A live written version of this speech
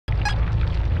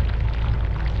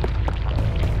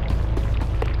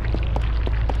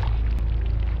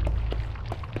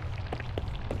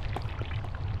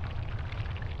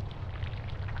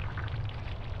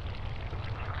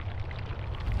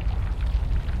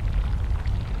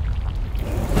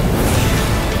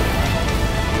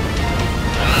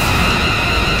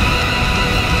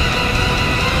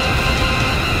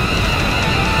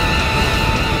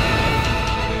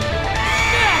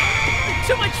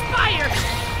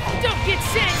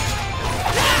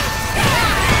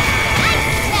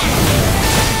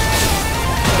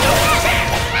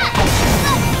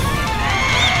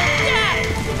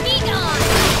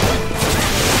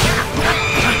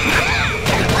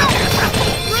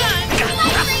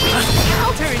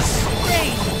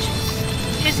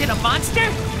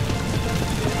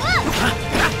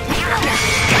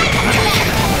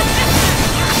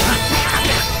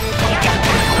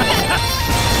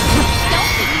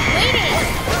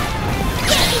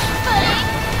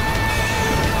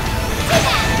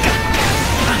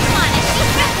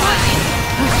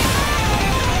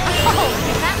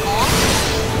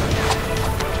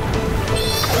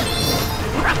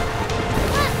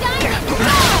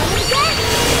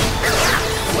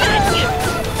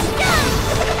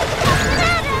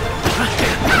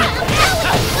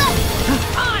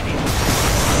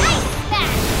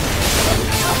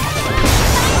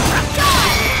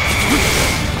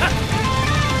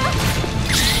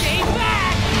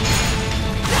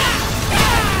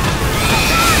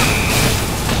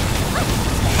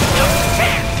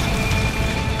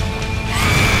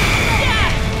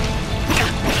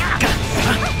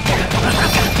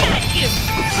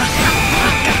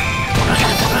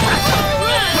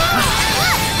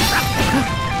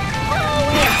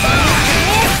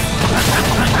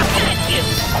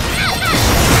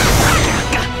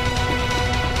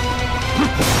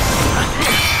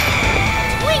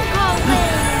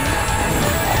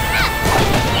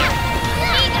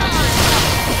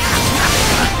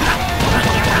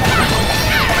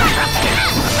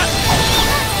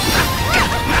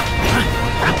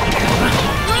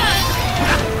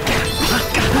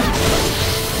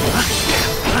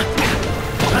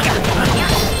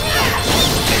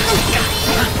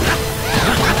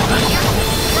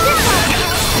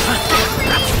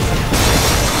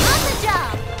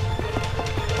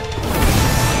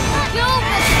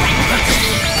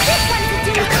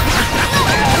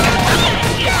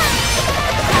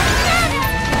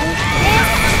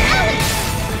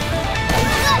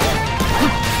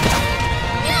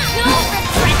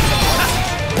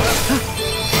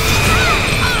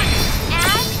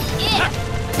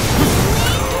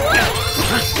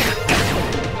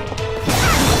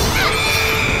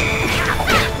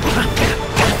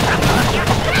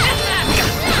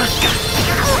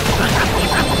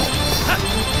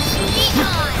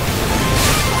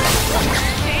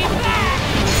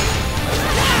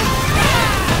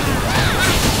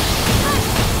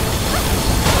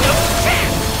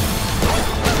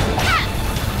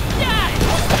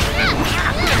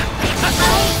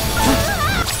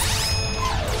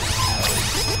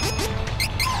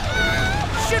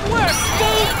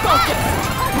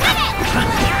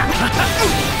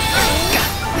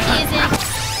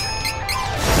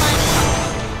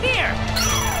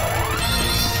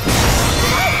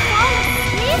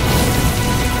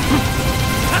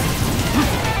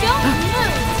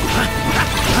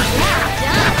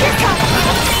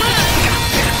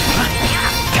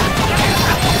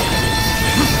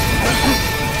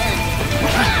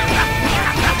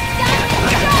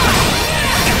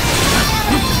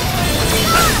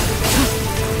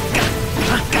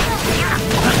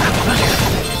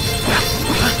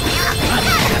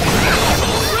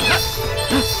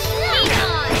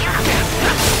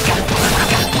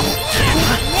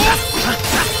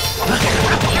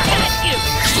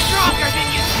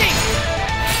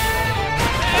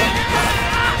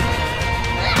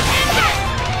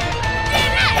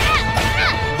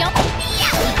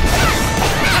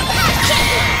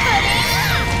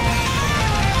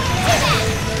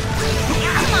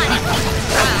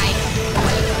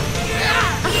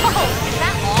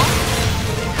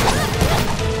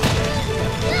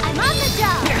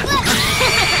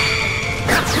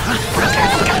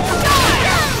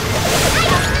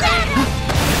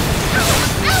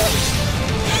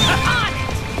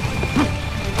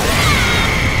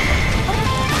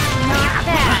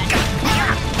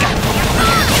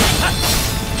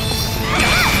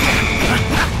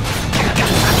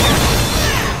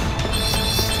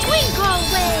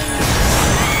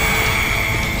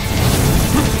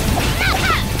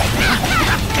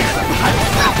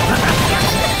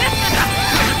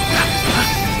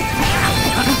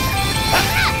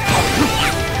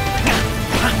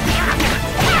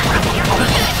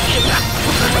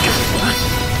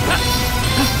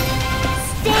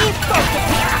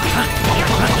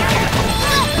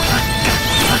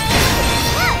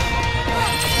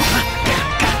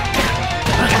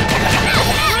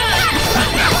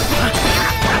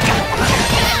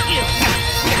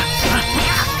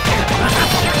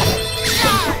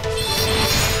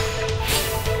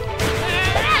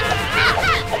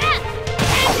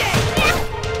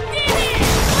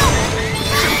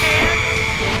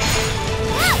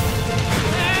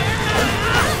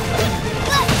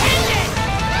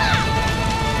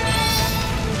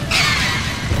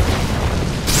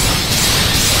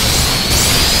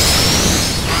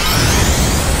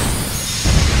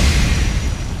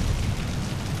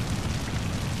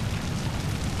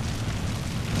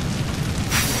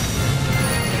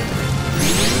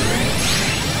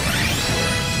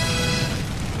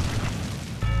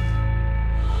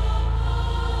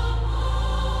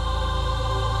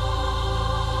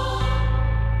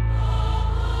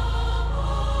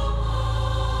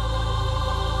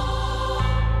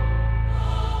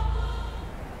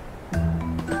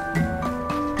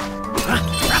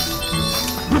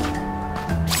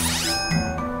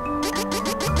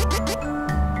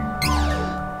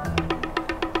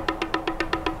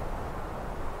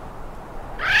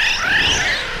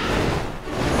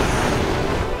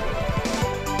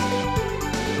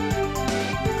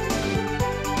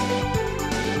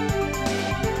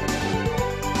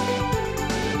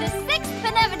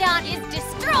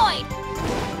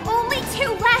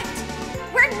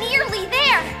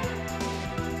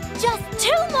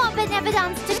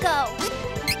to go.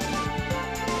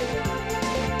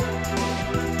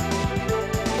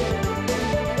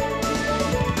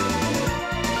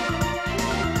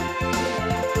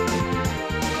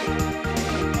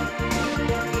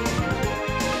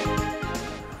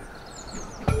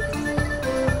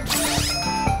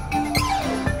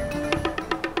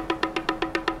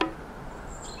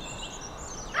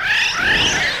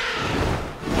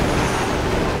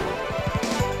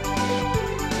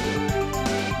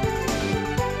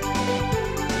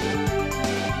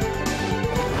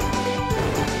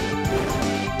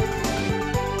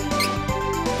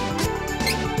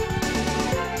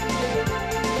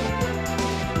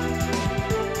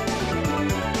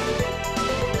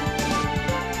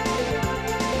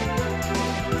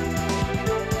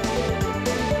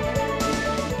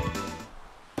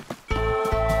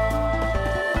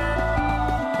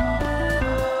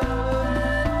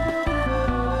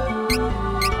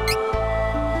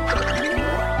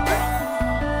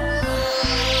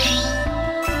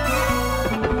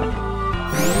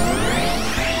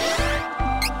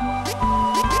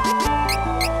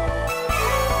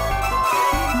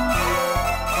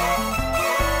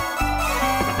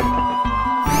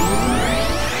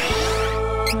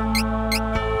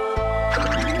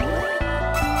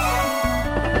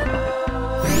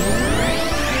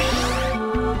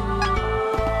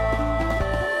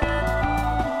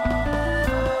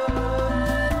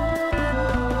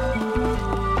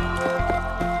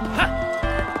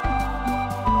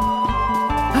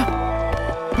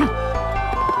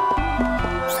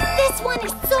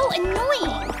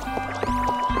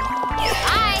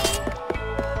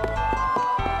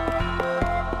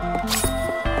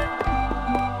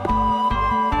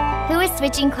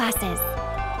 switching classes.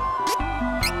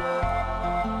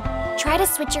 Try to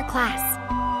switch your class.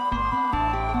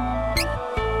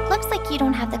 Looks like you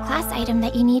don't have the class item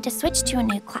that you need to switch to a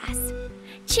new class.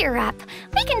 Cheer up,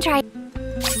 we can try.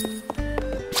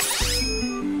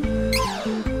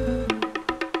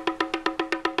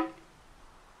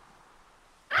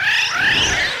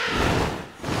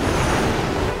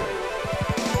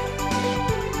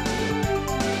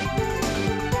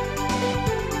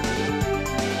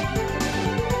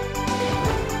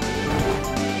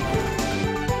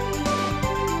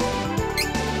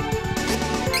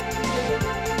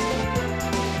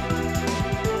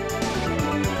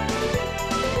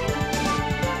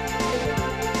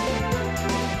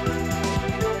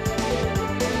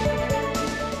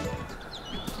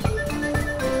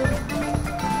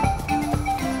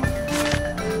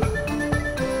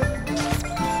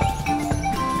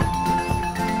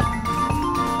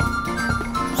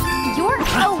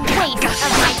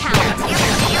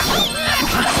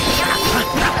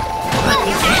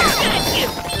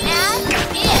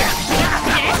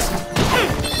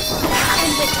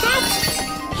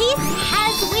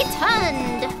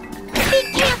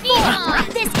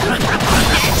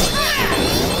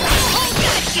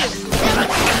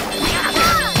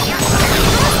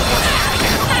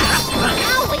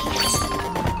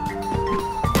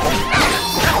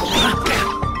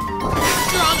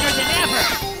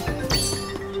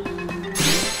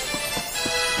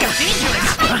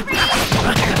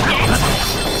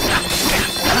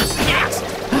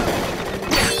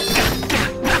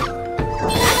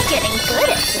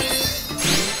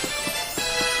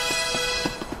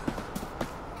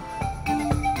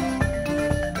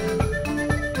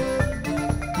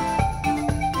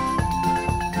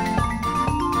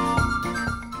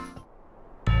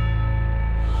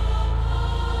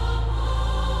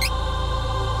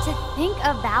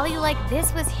 A valley like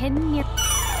this was hidden near. To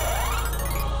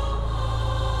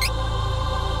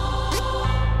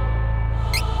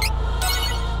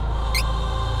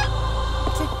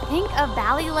think a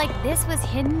valley like this was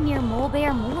hidden near Mole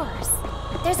Bear Moors.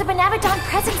 There's a Benevodon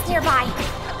presence nearby.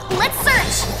 Let's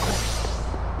search!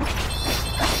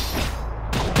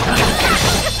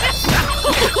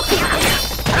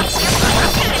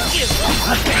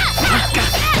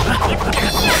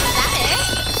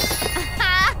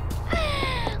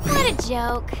 What a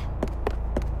joke.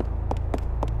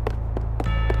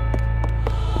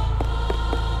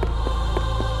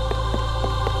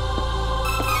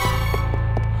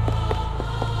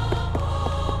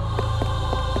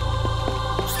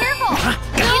 Careful!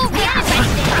 No,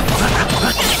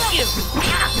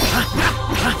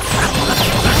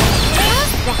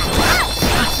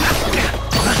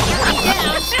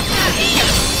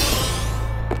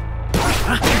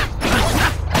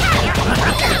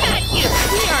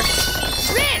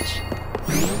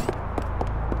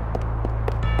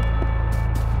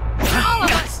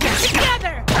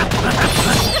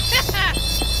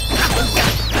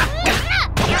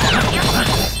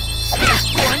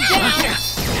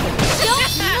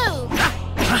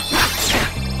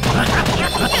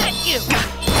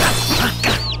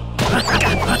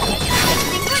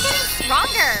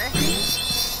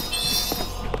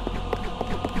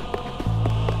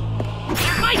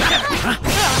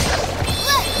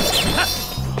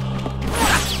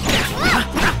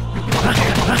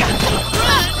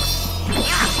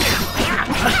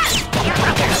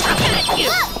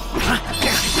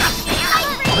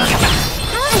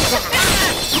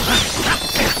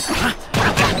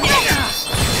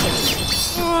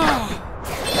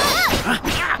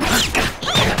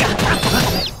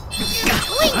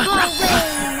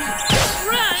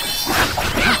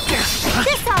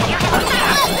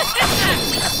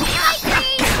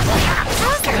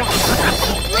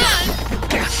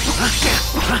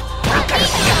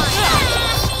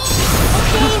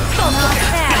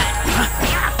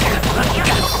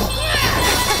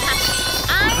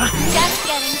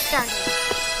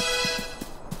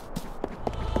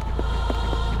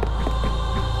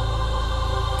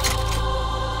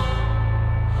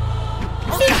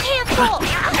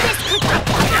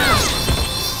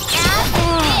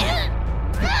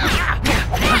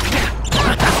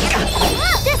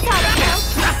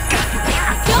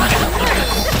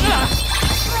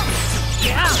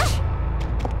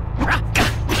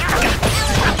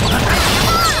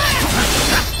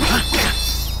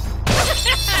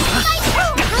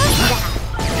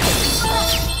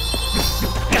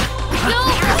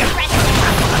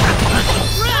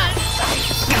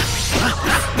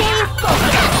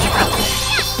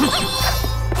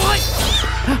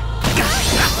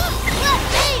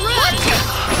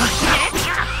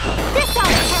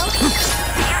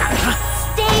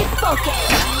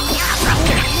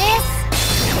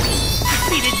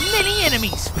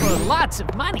 lots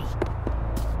of money.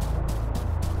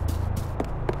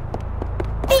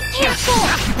 Be careful!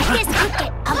 This could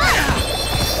get ugly.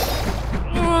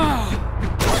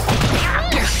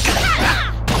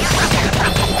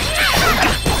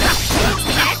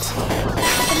 Next.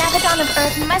 The Navidon of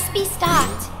Earth must be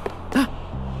stopped.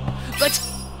 Let's...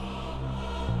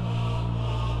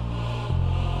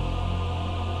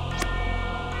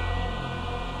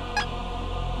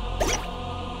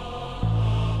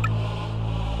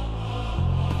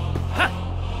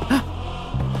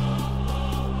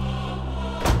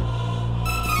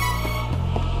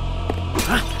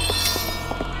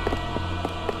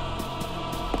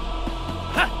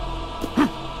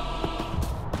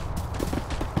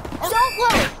 Don't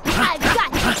worry, I've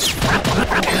got this.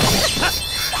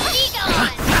 Be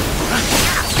gone!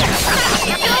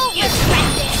 You'll regret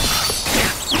this.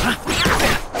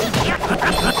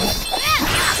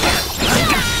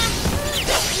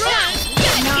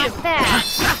 Not bad.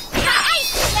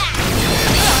 Ice back.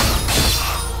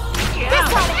 This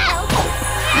ought to help.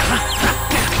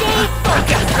 Stay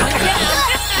focused.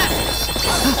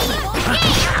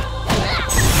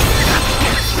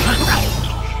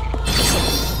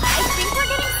 I think we're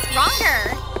getting stronger.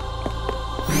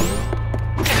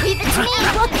 Leave it to me,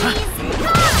 Wookiees.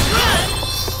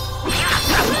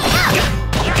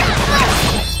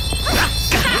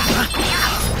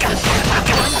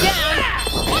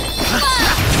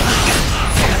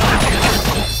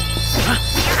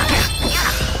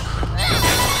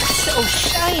 So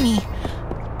shiny.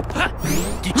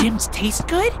 Do gems taste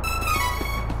good?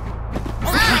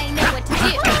 I know what to do.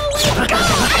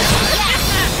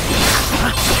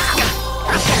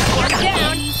 One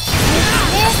down.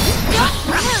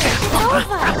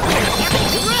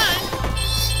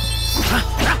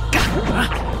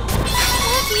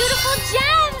 Oh, beautiful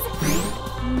gems!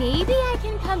 Maybe I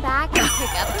can come back and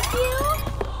pick up a few?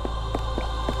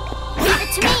 Leave it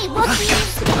to me,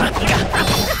 Wookiees!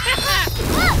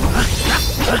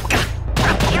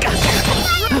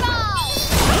 Fireball!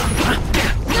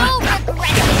 You'll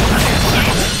regret it!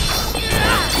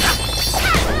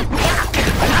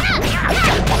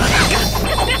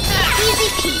 Easy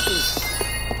peasy.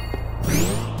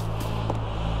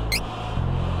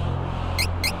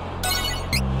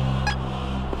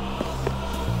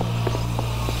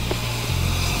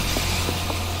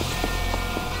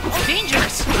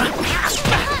 Dangerous.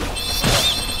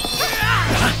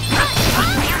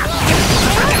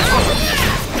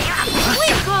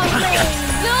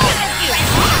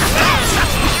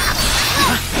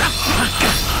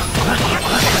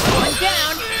 One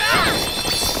down.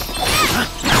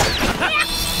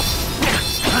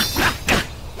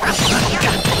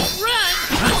 Run.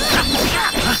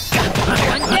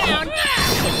 One down.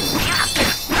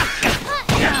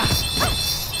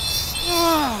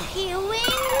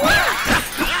 Healing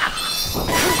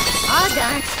all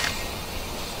done.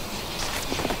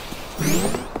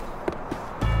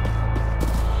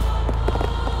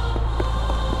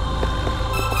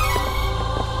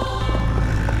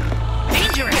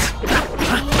 Dangerous.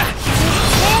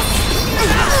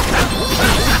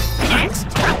 Next.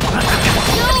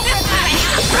 You'll regret it.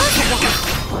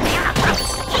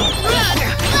 Run.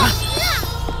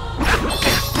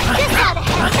 This ought to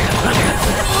help.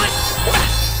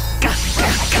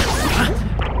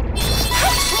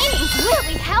 Training's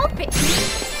really helping.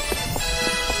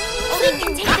 We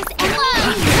can take this enemy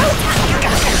in no time.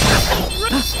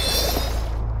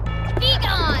 Be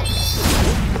gone!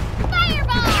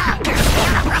 Fireball!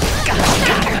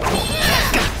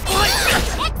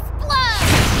 Explode!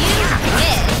 You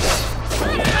missed.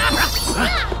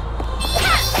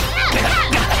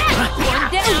 One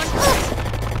down.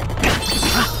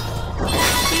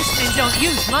 Beastmen don't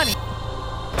use money.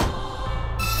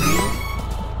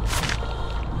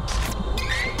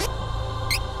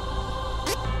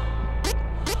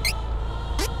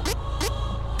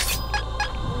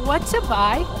 What's a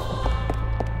buy?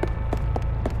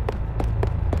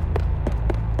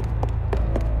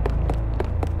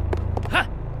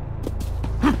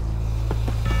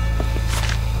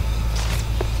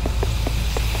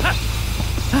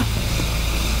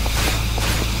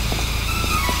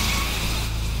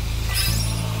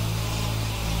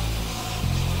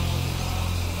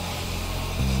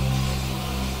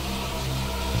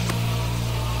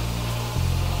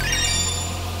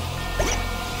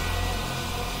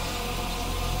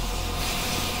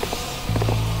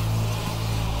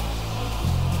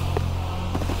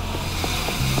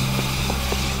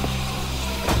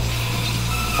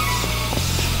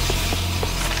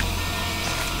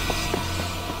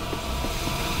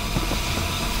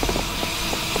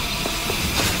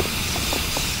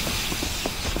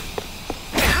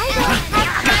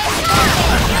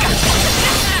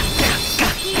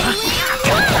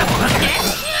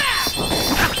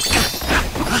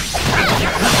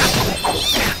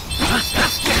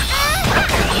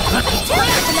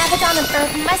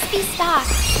 might be stuck.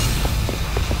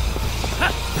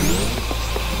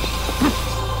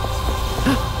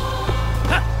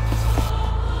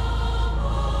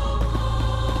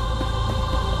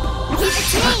 Leave it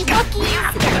to me,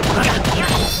 Rookies!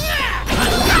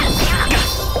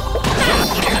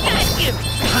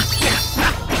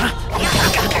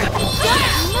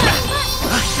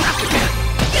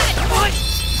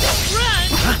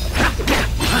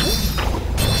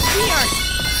 We are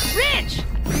rich!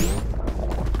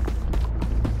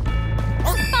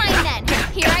 Fine then,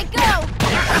 here I go!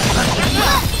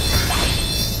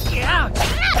 Ouch!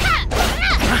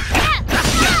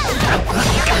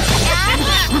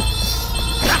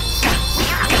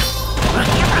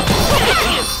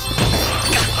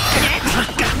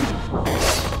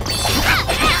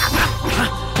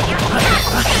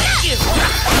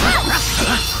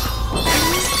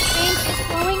 Strength is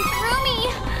flowing through me!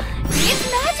 It's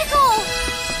magical!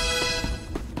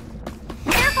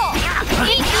 Careful!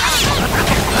 Eat Healing!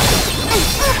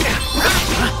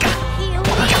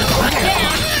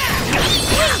 Down!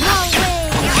 No way!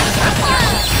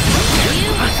 You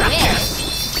wish!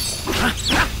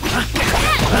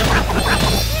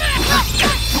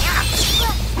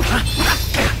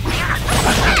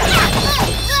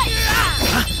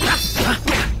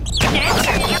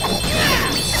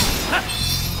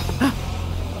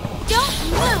 Don't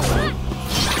move!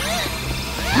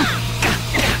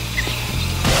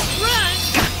 Run!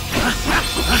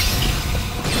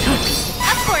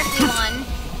 Of course we won.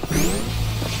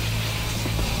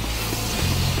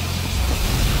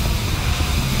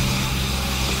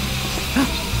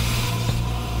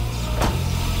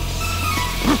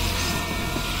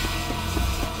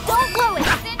 Don't blow it!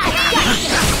 I got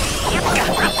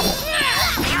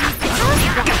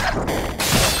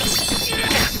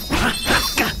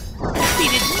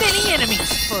Defeated many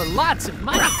enemies for lots of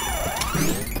money.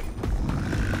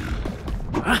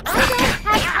 I don't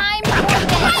have time for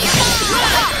this!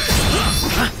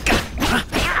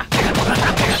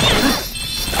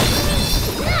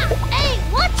 Hey,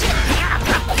 watch it!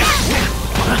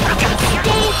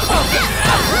 Stay focused!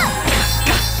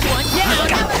 One down.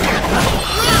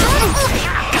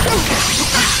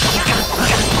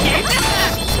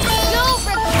 You'll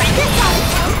regret this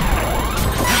outcome!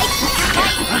 I can't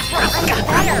fight until I'm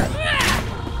better!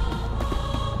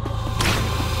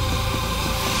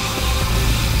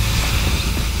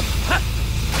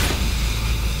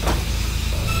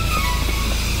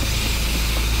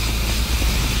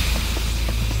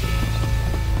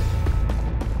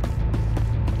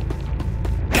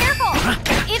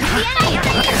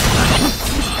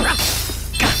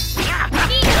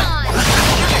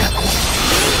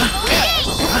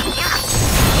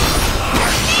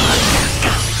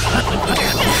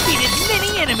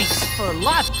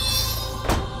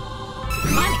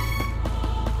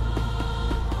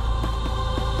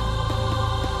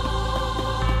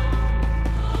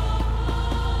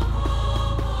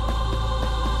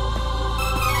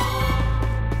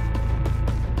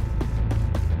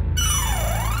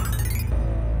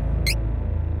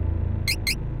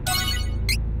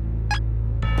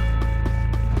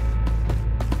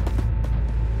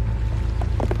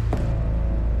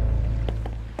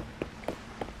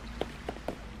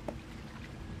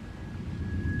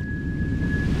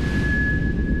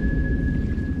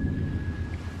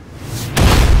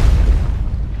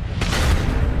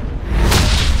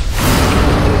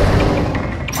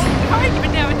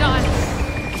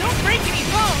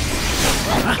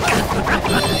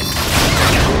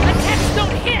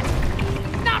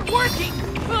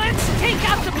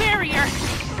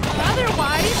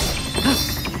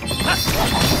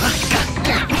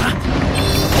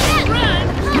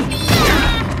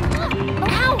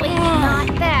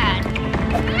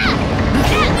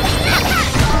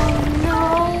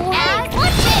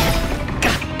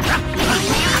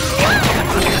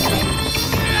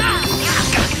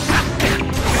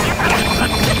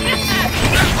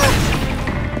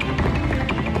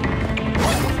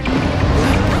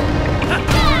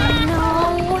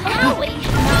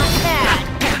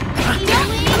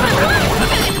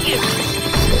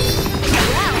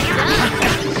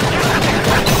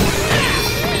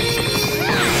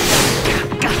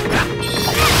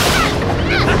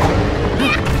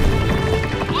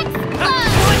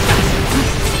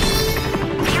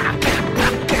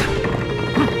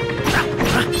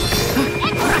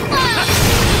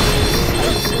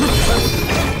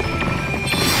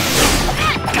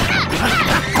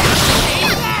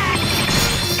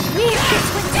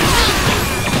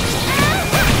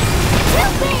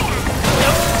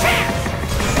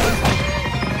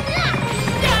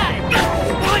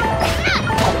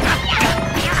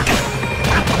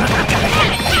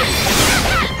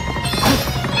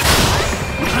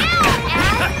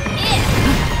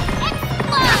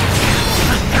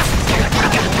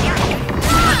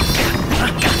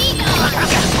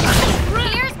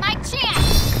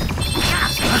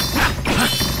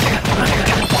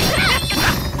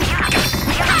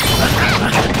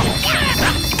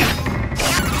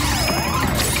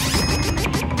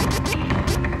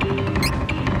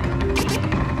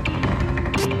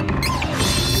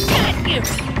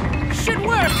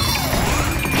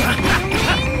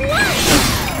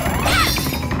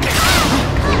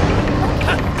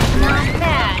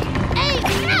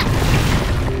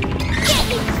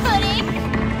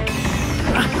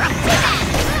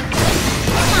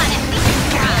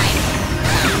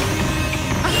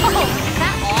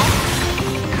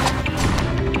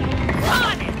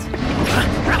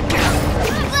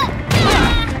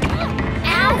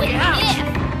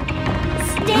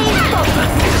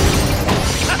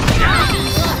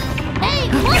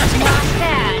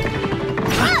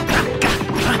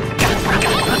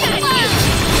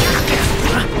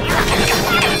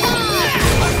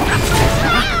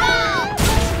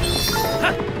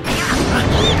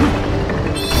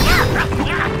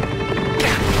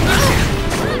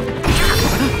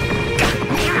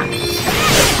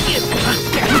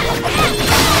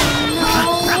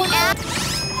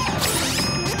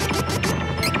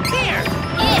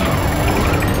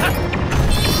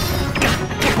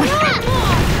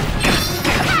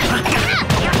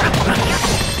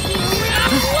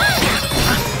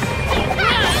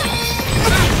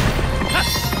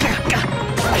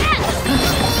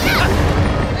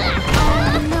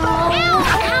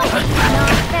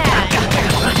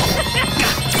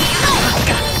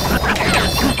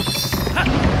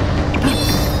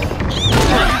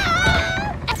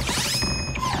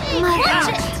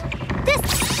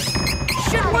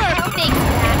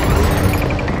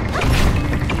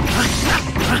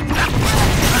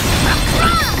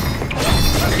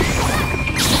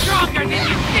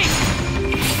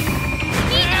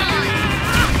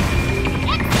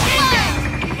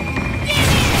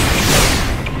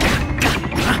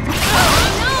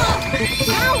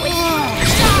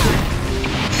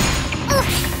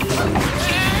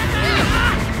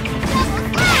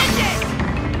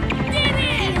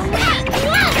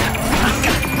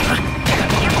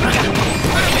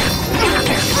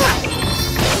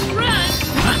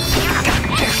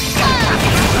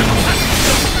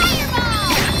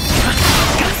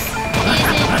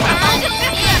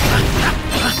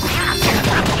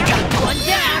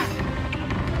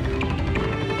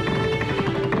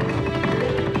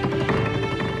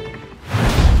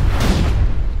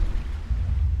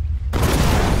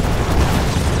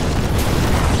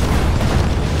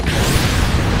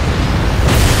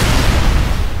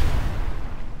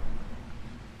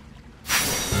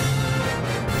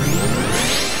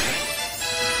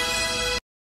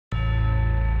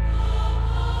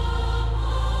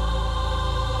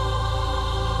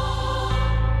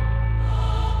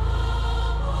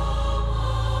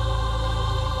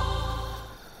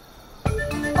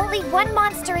 one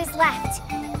monster is left.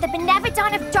 The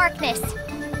Benevodon of Darkness.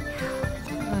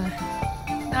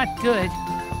 Not good.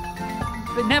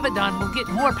 Benevodon will get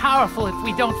more powerful if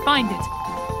we don't find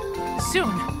it.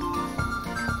 Soon.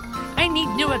 I need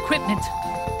new equipment.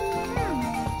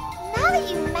 Now that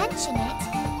you mention it,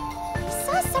 I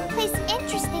saw someplace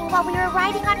interesting while we were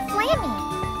riding on Flammy.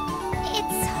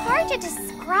 It's hard to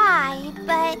describe,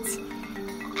 but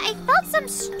I felt some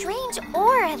strange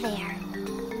aura there.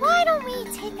 Why don't we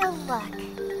take a look?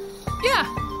 Yeah,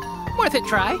 worth a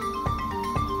try.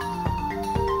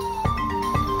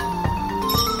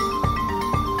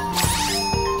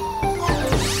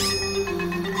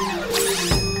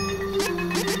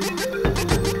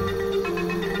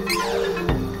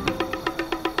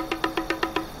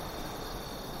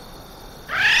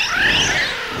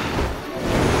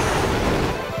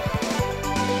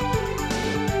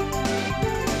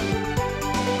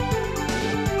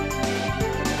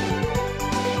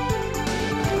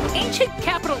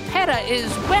 Capital Peta is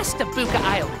west of Buka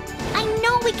Island. I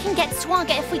know we can get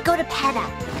Swanga if we go to Peta.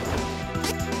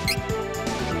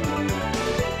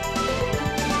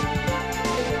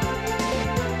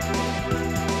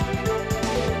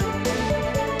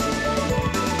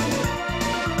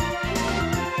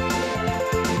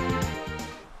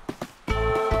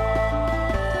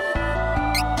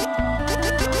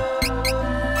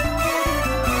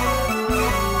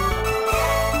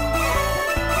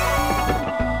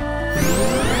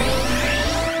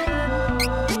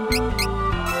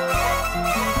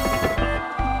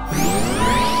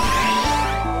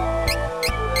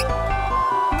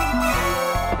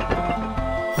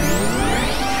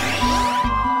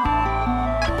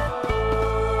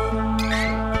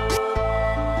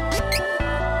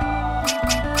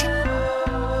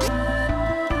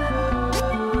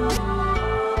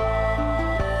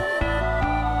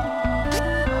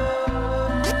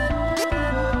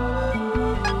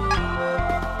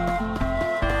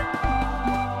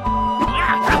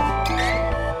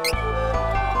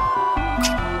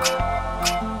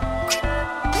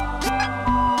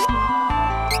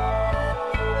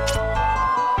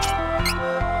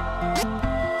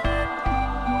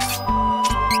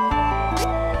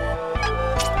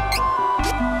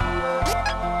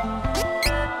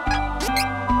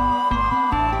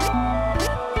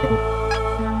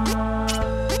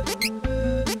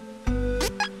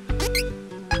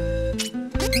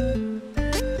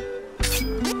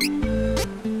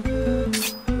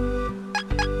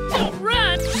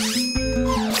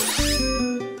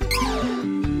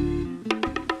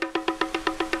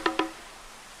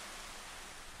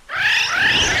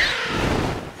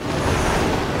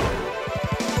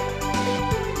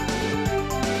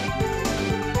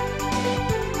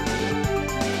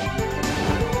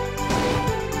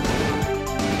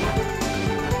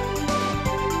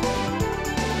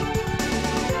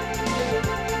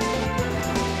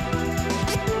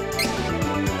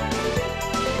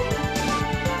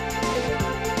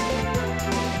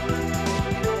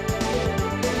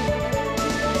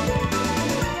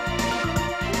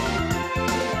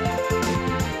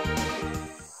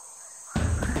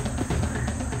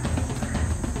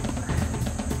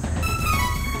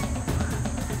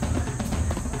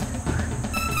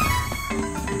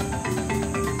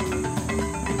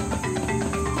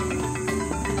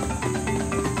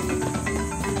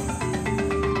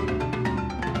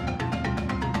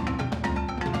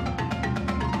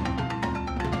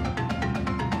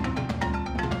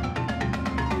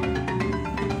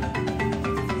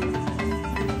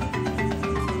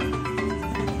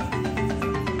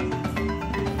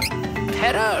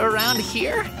 Peta around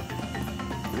here?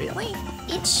 Really?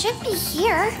 It should be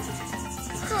here.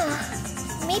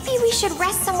 Maybe we should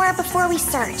rest somewhere before we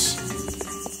search.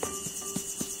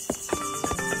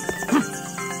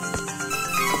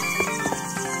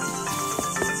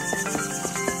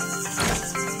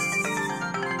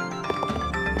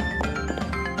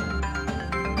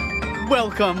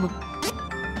 Welcome.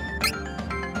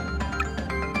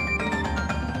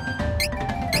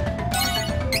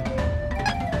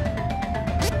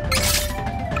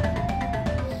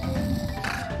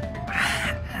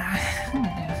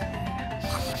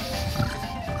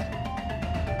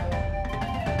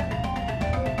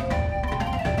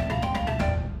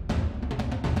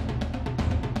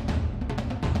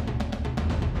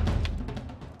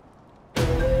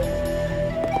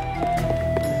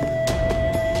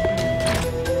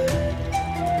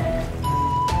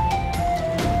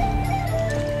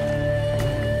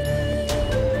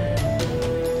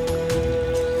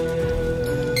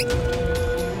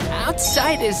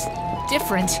 Outside is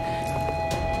different.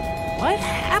 What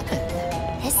happened?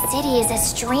 This city is as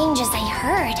strange as I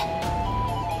heard.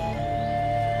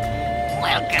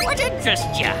 Welcome. What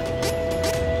interests you?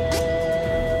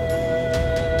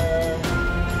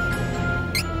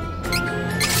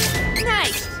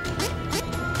 Nice.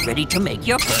 Ready to make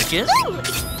your purchase? Ooh,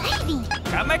 exciting!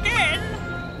 Come again.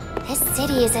 This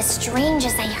city is as strange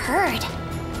as I heard.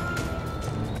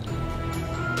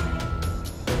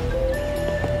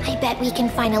 I bet we can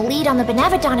find a lead on the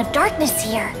Benevodon of Darkness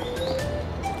here.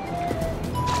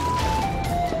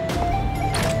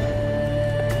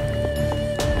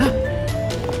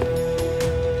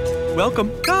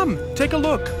 Welcome. Come, take a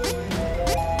look.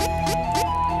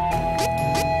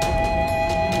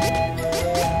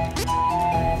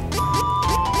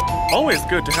 Always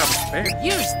good to have a spare.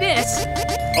 Use this.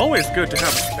 Always good to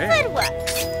have a spare. Good work!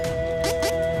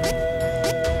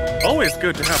 Always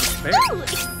good to have a spare. Ooh,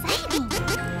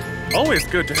 exciting! Always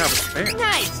good to have a spare.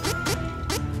 Nice.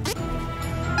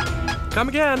 Come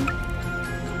again.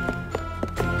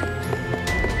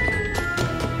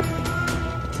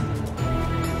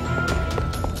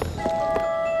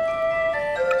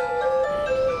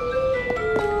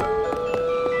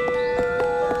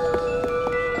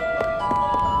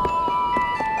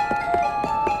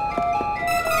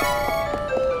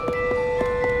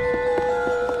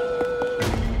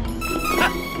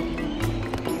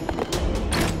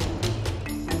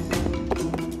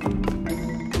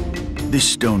 This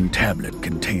stone tablet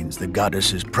contains the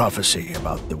goddess's prophecy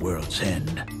about the world's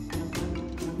end.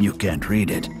 You can't read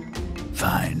it?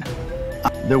 Fine.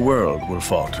 The world will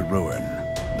fall to ruin.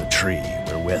 The tree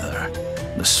will wither.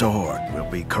 The sword will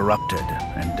be corrupted,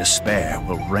 and despair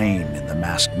will reign in the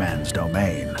masked man's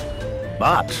domain.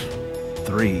 But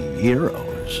 3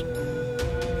 heroes.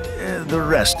 The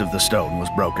rest of the stone was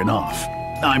broken off.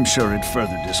 I'm sure it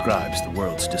further describes the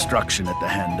world's destruction at the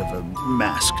hand of a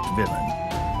masked villain.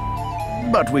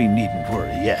 But we needn't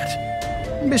worry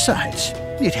yet. Besides,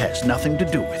 it has nothing to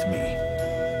do with me.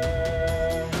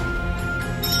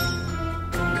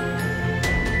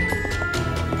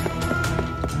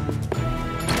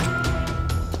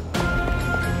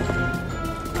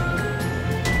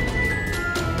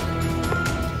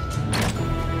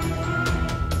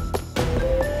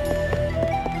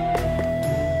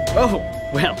 Oh,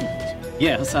 well,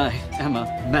 yes, I am a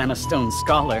Mana Stone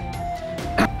scholar.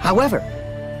 However,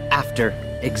 after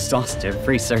exhaustive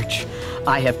research,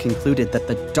 I have concluded that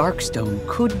the Darkstone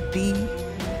could be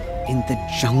in the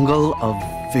Jungle of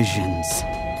Visions.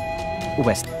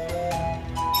 West.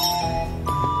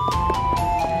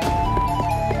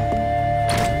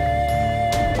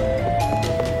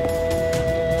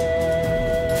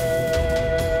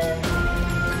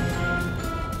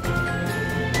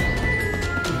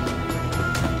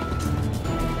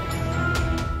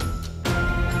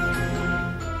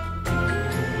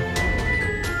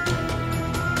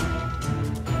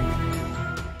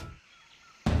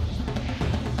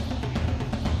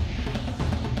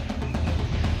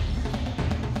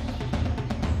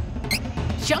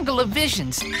 Jungle of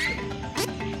Visions.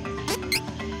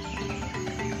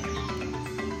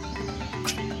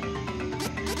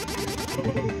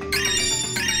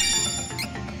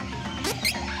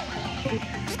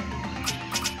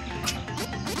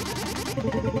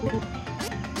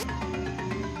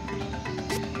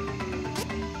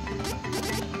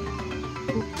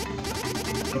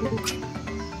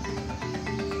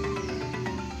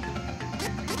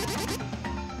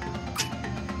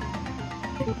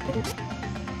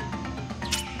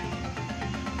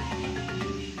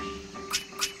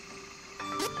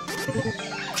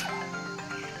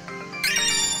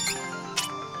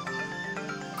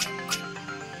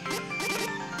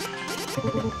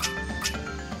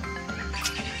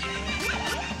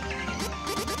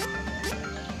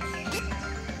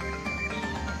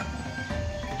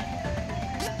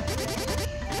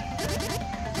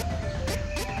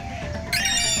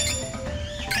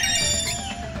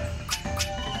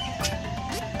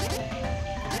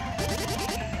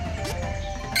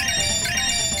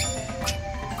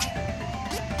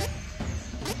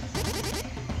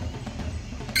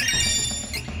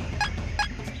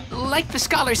 Like the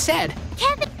scholar said.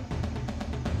 Kevin!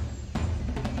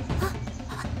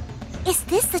 Is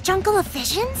this the Jungle of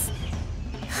Visions?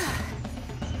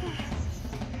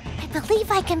 I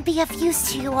believe I can be of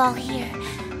use to you all here.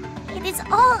 It is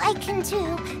all I can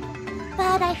do,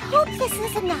 but I hope this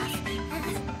is enough.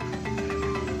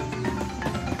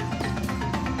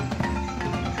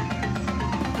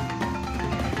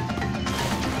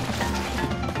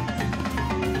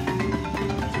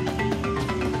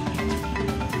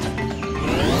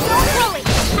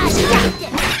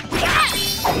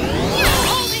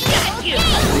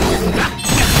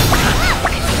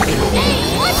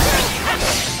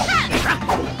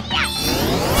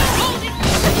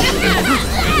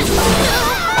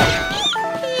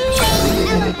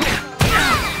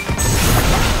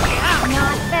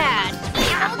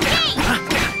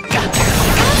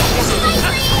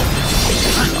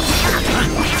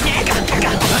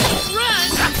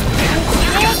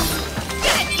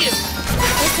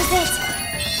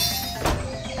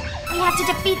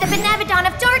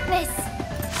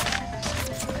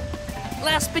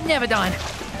 Benevodon.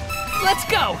 Let's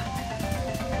go!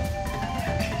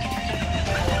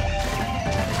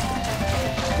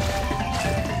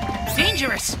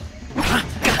 Dangerous!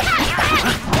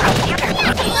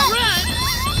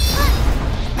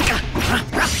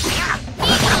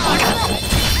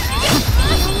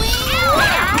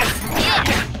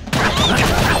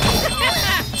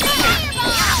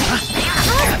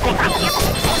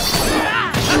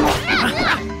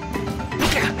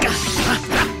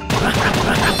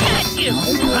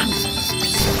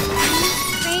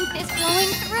 Strength is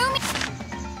flowing through me.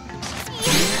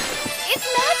 It's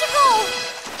magical!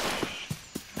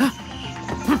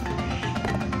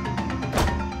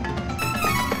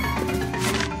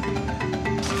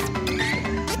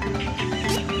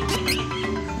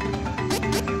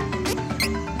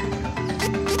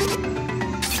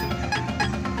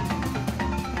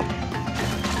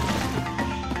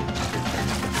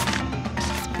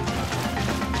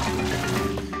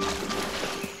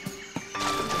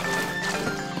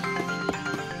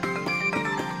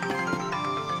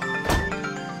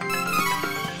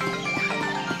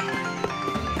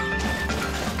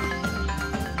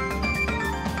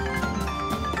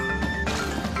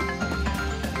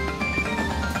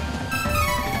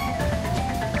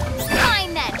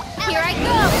 Fine then, here I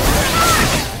go!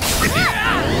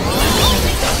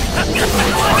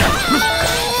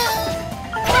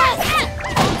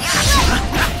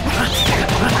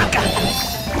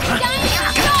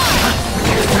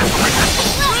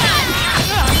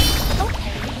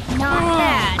 Not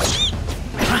bad.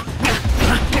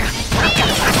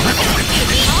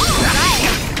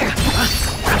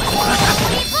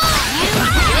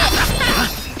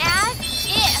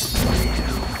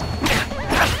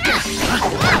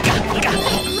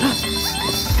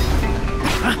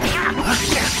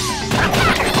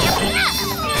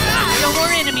 No more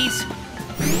enemies.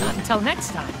 Not until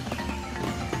next time.